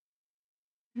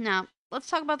 Now, let's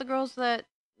talk about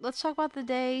the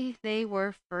day they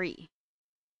were free.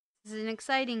 This is an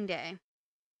exciting day.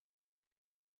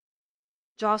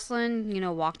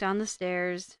 Jocelyn, walked down the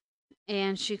stairs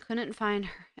and she couldn't find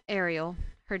Ariel,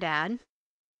 her dad.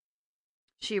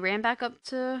 She ran back up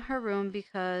to her room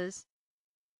because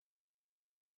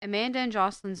Amanda and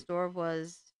Jocelyn's door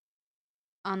was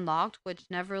unlocked, which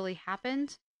never really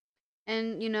happened.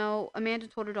 And, Amanda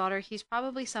told her daughter he's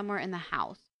probably somewhere in the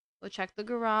house. Go check the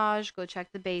garage, go check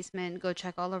the basement, go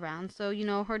check all around. So,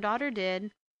 her daughter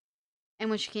did.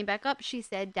 And when she came back up, she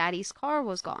said Daddy's car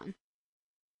was gone.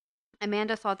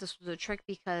 Amanda thought this was a trick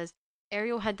because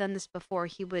Ariel had done this before.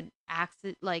 He would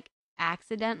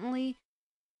accidentally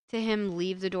to him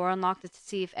leave the door unlocked to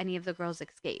see if any of the girls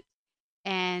escaped.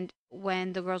 And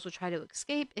when the girls would try to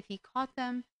escape, if he caught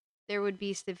them, there would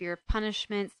be severe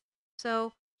punishments.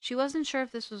 So she wasn't sure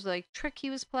if this was like trick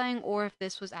he was playing or if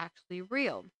this was actually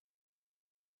real.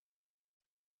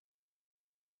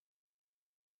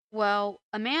 Well,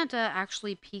 Amanda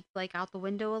actually peeked like out the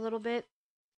window a little bit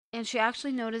and she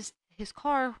actually noticed his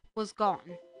car was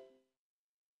gone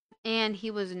and he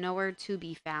was nowhere to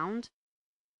be found.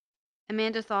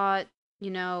 Amanda thought,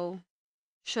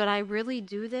 should I really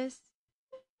do this?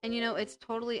 And it's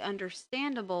totally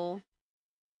understandable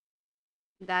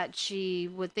that she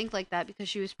would think like that because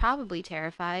she was probably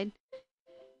terrified,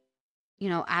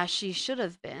 as she should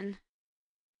have been.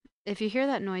 If you hear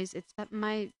that noise, it's that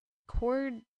my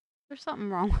cord. There's something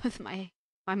wrong with my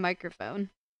microphone.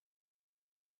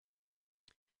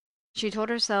 She told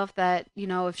herself that,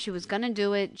 if she was going to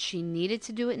do it, she needed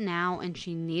to do it now and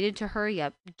she needed to hurry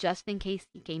up just in case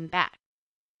he came back.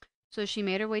 So she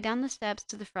made her way down the steps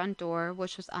to the front door,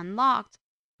 which was unlocked,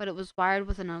 but it was wired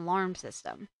with an alarm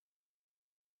system.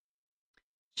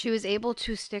 She was able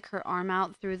to stick her arm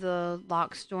out through the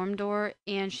locked storm door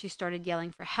and she started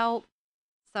yelling for help.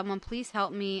 Someone please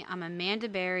help me. I'm Amanda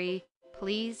Berry.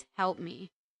 Please help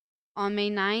me. On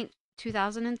May 9th,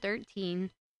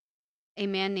 2013, a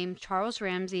man named Charles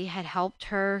Ramsey had helped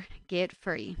her get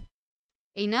free.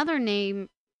 Another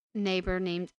neighbor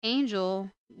named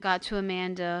Angel got to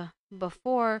Amanda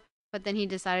before, but then he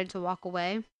decided to walk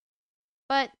away.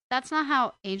 But that's not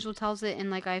how Angel tells it,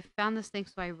 and I found this thing,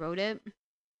 so I wrote it.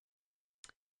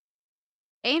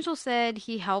 Angel said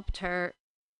he helped her.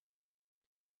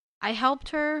 I helped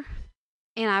her,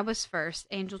 and I was first,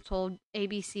 Angel told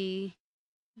ABC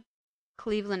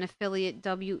Cleveland affiliate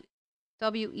WEWS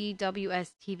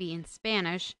TV in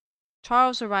Spanish.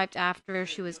 Charles arrived after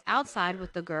she was outside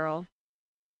with the girl.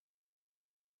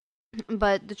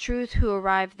 But the truth, who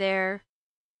arrived there,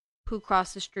 who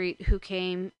crossed the street, who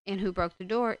came, and who broke the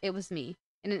door, it was me.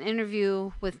 In an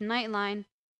interview with Nightline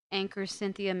anchor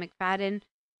Cynthia McFadden,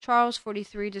 Charles,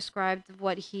 43, described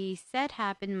what he said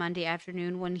happened Monday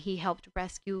afternoon when he helped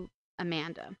rescue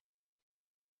Amanda,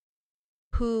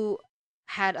 who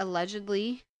had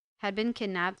allegedly had been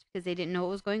kidnapped because they didn't know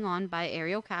what was going on by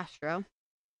Ariel Castro.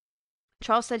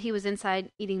 Charles said he was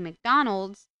inside eating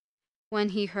McDonald's when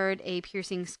he heard a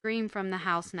piercing scream from the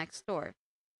house next door.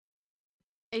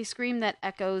 A scream that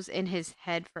echoes in his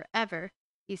head forever,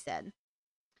 he said.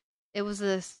 It was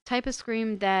this type of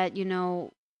scream that,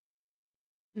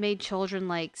 made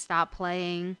children stop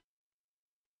playing.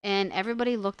 And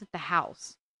everybody looked at the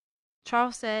house.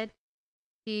 Charles said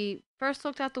he first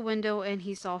looked out the window and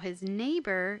he saw his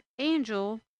neighbor,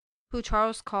 Angel, who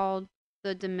Charles called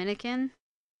the Dominican.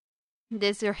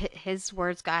 These are his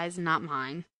words, guys, not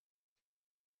mine.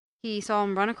 He saw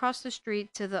him run across the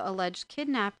street to the alleged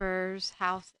kidnapper's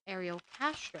house, Ariel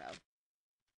Castro,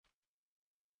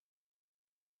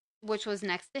 which was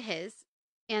next to his.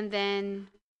 And then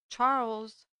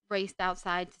Charles raced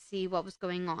outside to see what was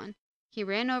going on. He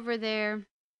ran over there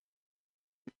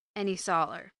and he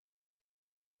saw her.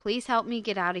 Please help me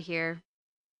get out of here,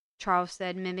 Charles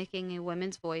said, mimicking a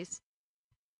woman's voice.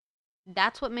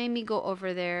 That's what made me go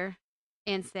over there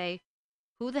and say,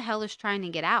 who the hell is trying to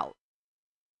get out?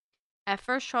 At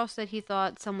first, Charles said he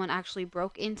thought someone actually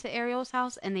broke into Ariel's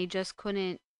house and they just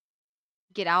couldn't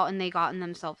get out and they gotten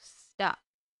themselves stuck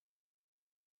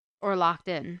or locked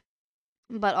in.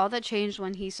 But all that changed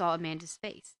when he saw Amanda's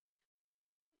face.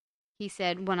 He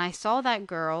said, when I saw that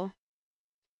girl,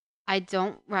 I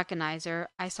don't recognize her.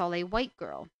 I saw a white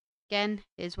girl. Again,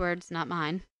 his words, not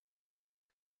mine.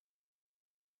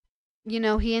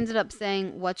 He ended up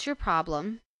saying, what's your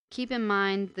problem? Keep in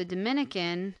mind, the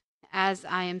Dominican, as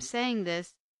I am saying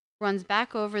this, runs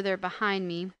back over there behind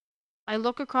me. I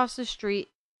look across the street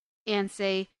and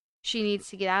say, she needs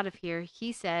to get out of here.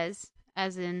 He says,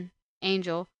 as in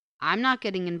Angel, I'm not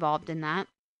getting involved in that.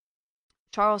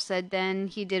 Charles said then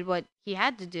he did what he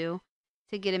had to do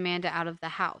to get Amanda out of the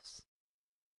house.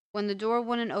 When the door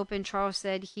wouldn't open, Charles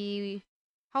said he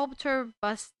helped her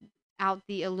bust out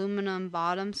the aluminum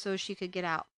bottom so she could get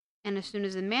out. And as soon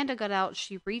as Amanda got out,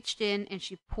 she reached in and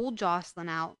she pulled Jocelyn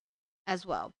out as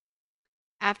well.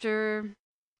 After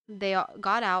they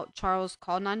got out, Charles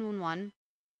called 911.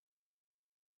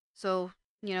 So,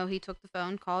 he took the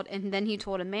phone, called, and then he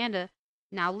told Amanda,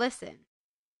 now listen,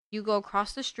 you go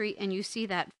across the street and you see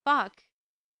that fuck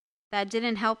that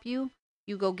didn't help you,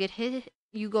 you go get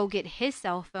his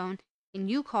cell phone and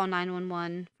you call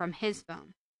 911 from his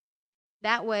phone.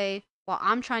 That way, while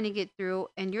I'm trying to get through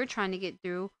and you're trying to get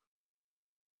through,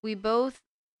 we both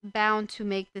bound to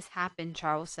make this happen,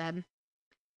 Charles said.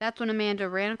 That's when Amanda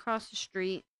ran across the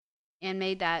street and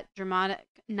made that dramatic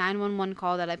 911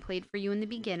 call that I played for you in the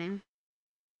beginning.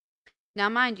 Now,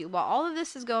 mind you, while all of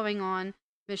this is going on,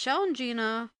 Michelle and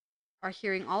Gina are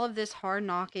hearing all of this hard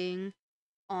knocking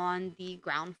on the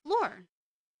ground floor.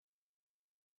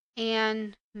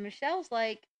 And Michelle's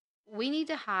like, we need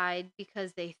to hide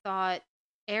because they thought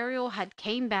Ariel had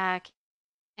came back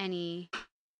and he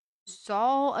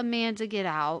saw Amanda get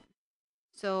out.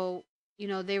 So,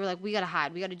 they were like, we gotta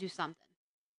hide. We gotta do something.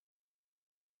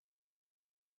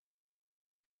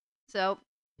 So,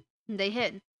 they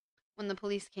hid. When the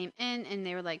police came in and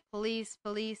they were like, police,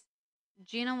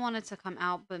 Gina wanted to come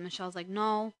out, but Michelle's like,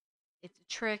 no, it's a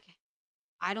trick.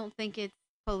 I don't think it's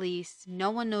police. No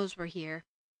one knows we're here.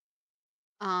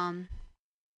 And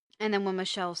And then when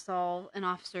Michelle saw an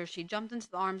officer, she jumped into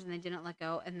the arms and they didn't let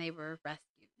go and they were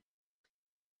rescued.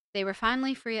 They were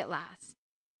finally free at last.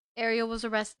 Ariel was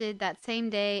arrested that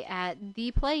same day at the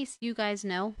place you guys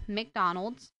know,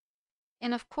 McDonald's.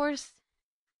 And of course,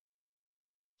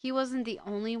 he wasn't the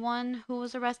only one who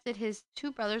was arrested. His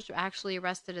two brothers were actually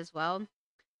arrested as well,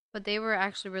 but they were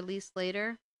actually released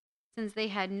later since they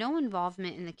had no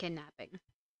involvement in the kidnapping.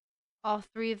 All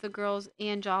three of the girls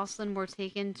and Jocelyn were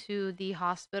taken to the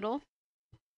hospital,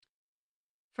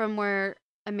 from where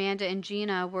Amanda and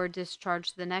Gina were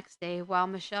discharged the next day, while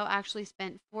Michelle actually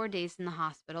spent 4 days in the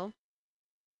hospital,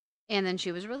 and then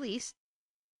she was released.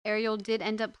 Ariel did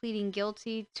end up pleading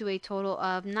guilty to a total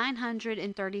of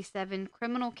 937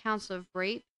 criminal counts of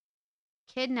rape,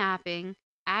 kidnapping,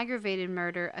 aggravated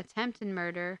murder, attempted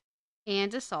murder,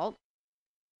 and assault.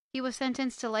 He was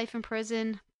sentenced to life in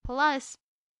prison plus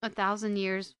 1,000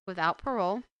 years without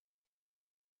parole.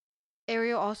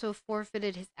 Ariel also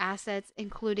forfeited his assets,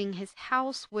 including his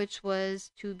house, which was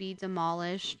to be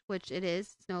demolished, which it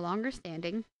is. It's no longer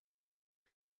standing.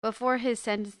 Before his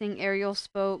sentencing, Ariel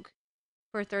spoke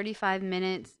for 35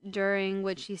 minutes, during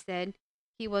which he said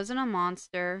he wasn't a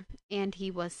monster and he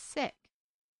was sick.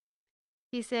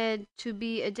 He said to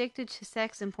be addicted to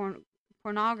sex and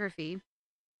pornography,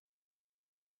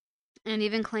 and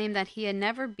even claimed that he had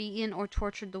never beaten or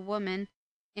tortured the woman,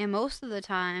 and most of the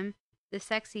time, the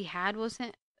sex he had with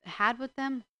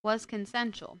them was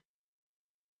consensual.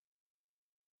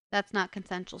 That's not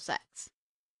consensual sex.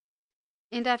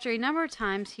 And after a number of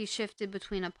times, he shifted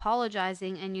between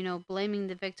apologizing and, blaming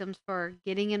the victims for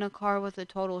getting in a car with a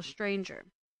total stranger.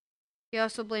 He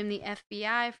also blamed the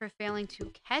FBI for failing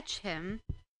to catch him.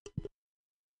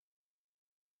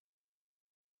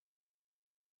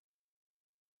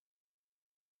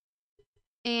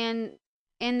 And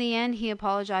in the end, he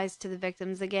apologized to the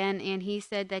victims again, and he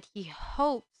said that he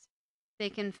hopes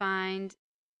they can find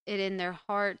it in their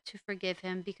heart to forgive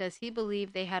him because he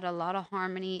believed they had a lot of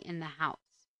harmony in the house.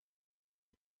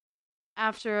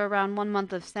 After around 1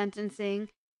 month of sentencing,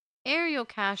 Ariel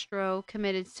Castro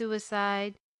committed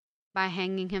suicide by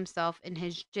hanging himself in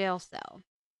his jail cell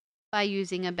by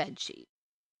using a bedsheet.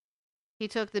 He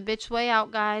took the bitch way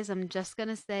out, guys. I'm just going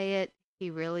to say it.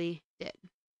 He really did.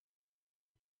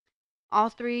 All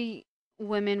three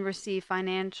women received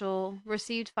financial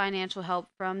help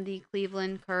from the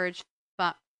Cleveland Courage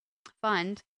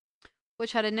Fund,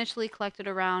 which had initially collected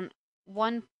around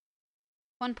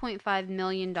 $1.5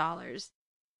 million.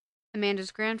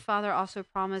 Amanda's grandfather also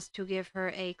promised to give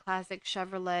her a classic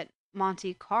Chevrolet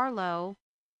Monte Carlo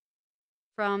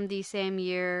from the same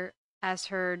year as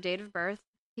her date of birth.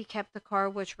 He kept the car,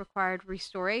 which required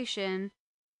restoration,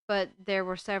 but there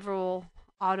were several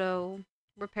auto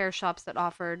repair shops that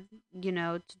offered,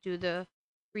 to do the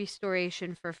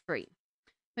restoration for free.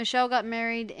 Michelle got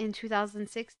married in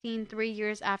 2016, 3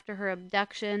 years after her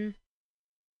abduction.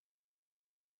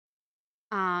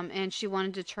 And she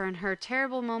wanted to turn her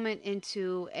terrible moment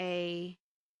into a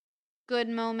good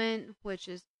moment, which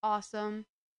is awesome.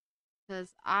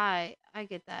 Because I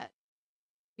get that.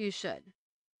 You should.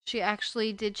 She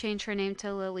actually did change her name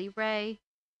to Lily Ray.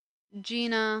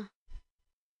 Gina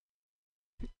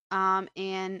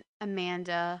and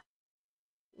Amanda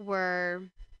were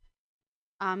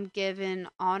given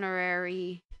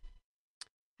honorary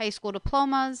high school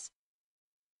diplomas.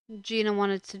 Gina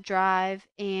wanted to drive,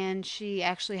 and she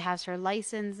actually has her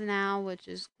license now, which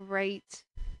is great.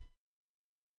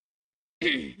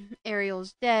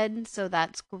 Ariel's dead, so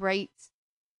that's great.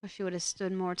 She would have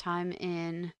stood more time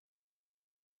in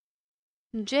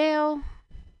jail.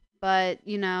 But,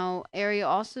 Ariel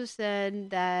also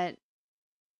said that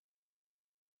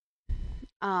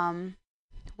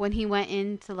when he went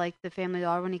into the Family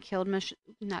Dollar, when he when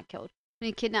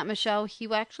he kidnapped Michelle, he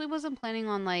actually wasn't planning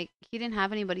on he didn't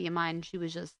have anybody in mind. She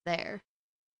was just there.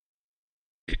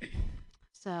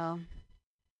 So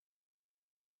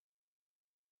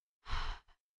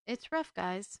it's rough,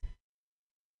 guys.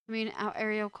 I mean,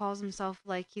 Ariel calls himself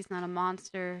he's not a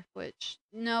monster, which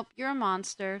nope, you're a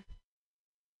monster.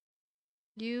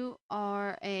 You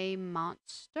are a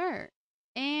monster.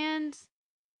 And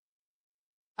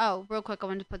oh, real quick, I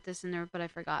wanted to put this in there, but I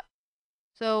forgot.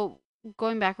 So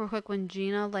going back real quick, when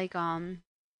Gina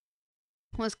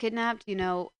was kidnapped,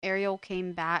 Ariel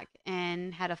came back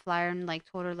and had a flyer and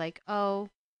told her oh,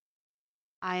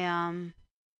 I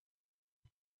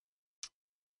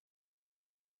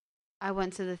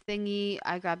went to the thingy,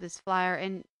 I grabbed this flyer,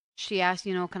 and she asked,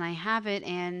 can I have it?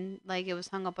 And it was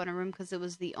hung up on her room because it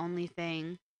was the only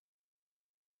thing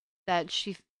that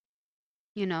she,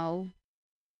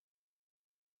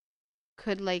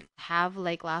 could like have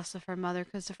like loss of her mother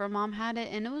because of her mom had it,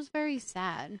 and it was very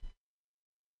sad.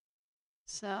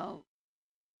 So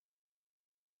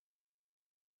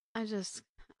I just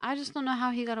I just don't know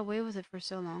how he got away with it for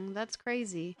so long. That's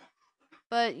crazy.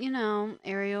 But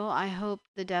Ariel, I hope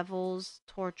the devil's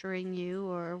torturing you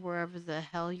or wherever the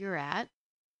hell you're at.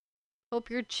 Hope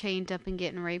you're chained up and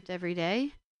getting raped every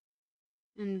day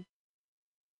and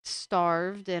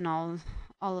starved and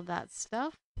all of that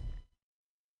stuff.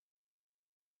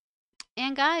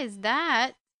 And guys,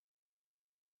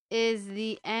 is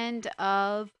the end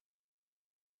of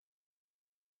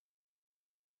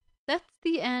that's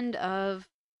the end of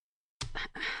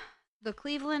the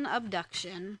Cleveland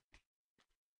abduction.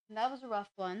 That was a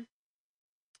rough one.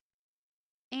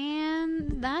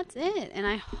 And that's it. And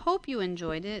I hope you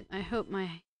enjoyed it. I hope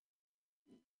my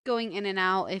going in and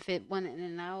out, if it went in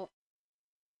and out,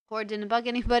 or didn't bug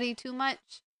anybody too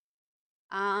much.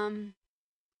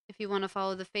 If you want to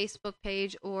follow the Facebook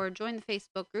page or join the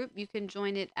Facebook group, you can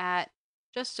join it at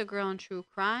Just a Girl in True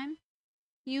Crime.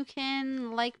 You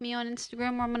can like me on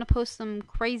Instagram, where I'm going to post some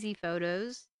crazy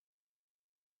photos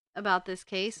about this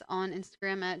case on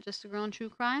Instagram at Just a Girl in True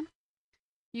Crime.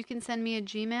 You can send me a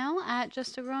Gmail at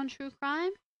Just a Girl in True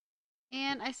Crime.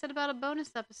 And I said about a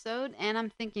bonus episode, and I'm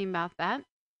thinking about that.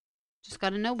 Just got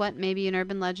to know what, maybe an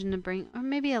urban legend to bring, or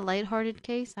maybe a lighthearted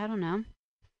case. I don't know.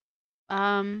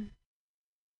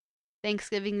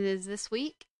 Thanksgiving is this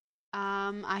week.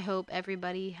 I hope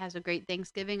everybody has a great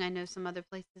Thanksgiving. I know some other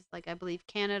places, like I believe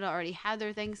Canada, already had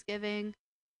their Thanksgiving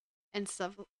and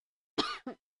stuff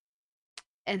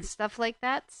and stuff like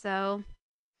that. So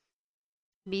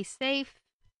be safe.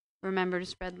 Remember to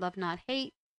spread love, not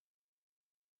hate.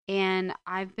 And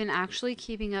I've been actually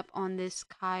keeping up on this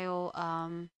Kyle,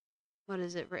 what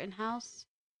is it, Rittenhouse?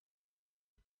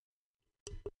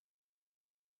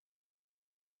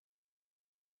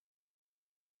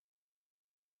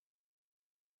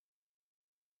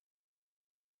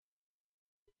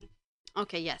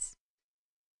 Okay, yes.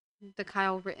 The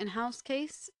Kyle Rittenhouse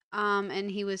case.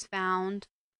 And he was found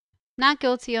not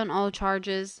guilty on all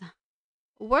charges.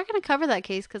 We're going to cover that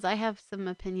case because I have some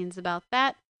opinions about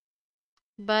that.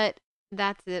 But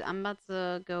that's it. I'm about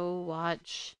to go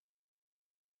watch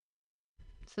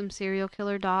some serial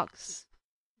killer docs.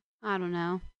 I don't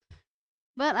know.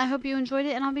 But I hope you enjoyed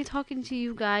it, and I'll be talking to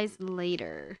you guys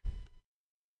later.